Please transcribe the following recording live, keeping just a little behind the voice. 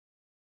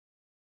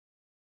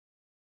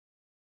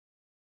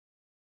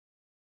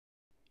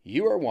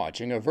You are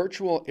watching a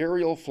virtual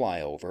aerial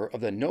flyover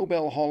of the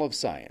Nobel Hall of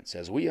Science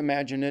as we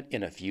imagine it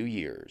in a few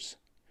years.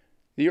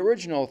 The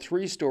original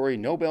three-story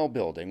Nobel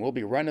building will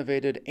be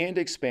renovated and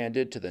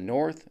expanded to the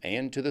north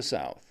and to the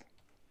south.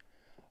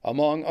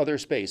 Among other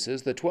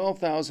spaces, the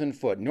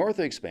 12,000-foot north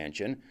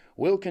expansion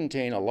will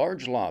contain a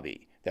large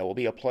lobby that will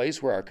be a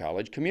place where our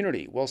college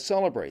community will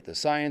celebrate the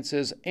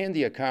sciences and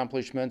the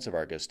accomplishments of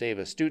our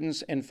Gustavus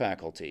students and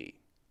faculty.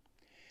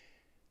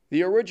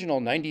 The original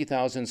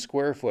 90,000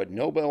 square foot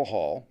Nobel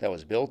Hall that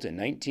was built in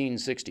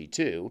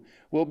 1962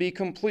 will be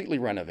completely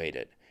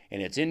renovated,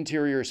 and its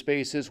interior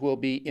spaces will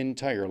be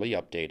entirely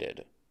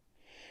updated.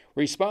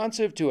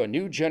 Responsive to a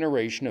new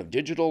generation of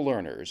digital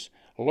learners,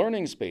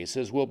 learning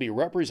spaces will be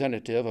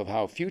representative of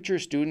how future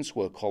students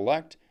will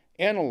collect,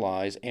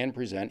 analyze, and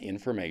present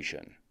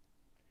information.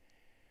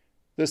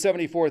 The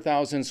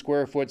 74,000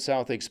 square foot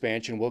south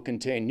expansion will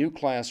contain new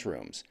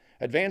classrooms,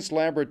 advanced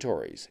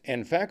laboratories,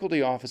 and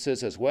faculty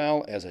offices, as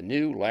well as a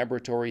new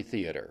laboratory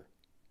theater.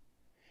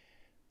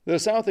 The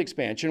south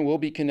expansion will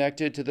be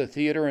connected to the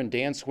theater and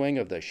dance wing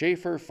of the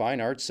Schaefer Fine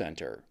Arts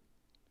Center.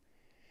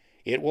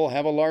 It will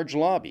have a large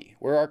lobby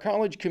where our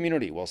college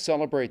community will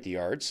celebrate the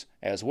arts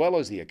as well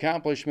as the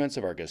accomplishments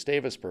of our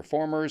Gustavus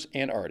performers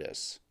and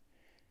artists.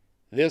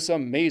 This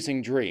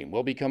amazing dream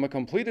will become a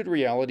completed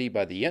reality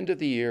by the end of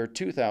the year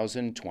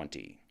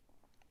 2020.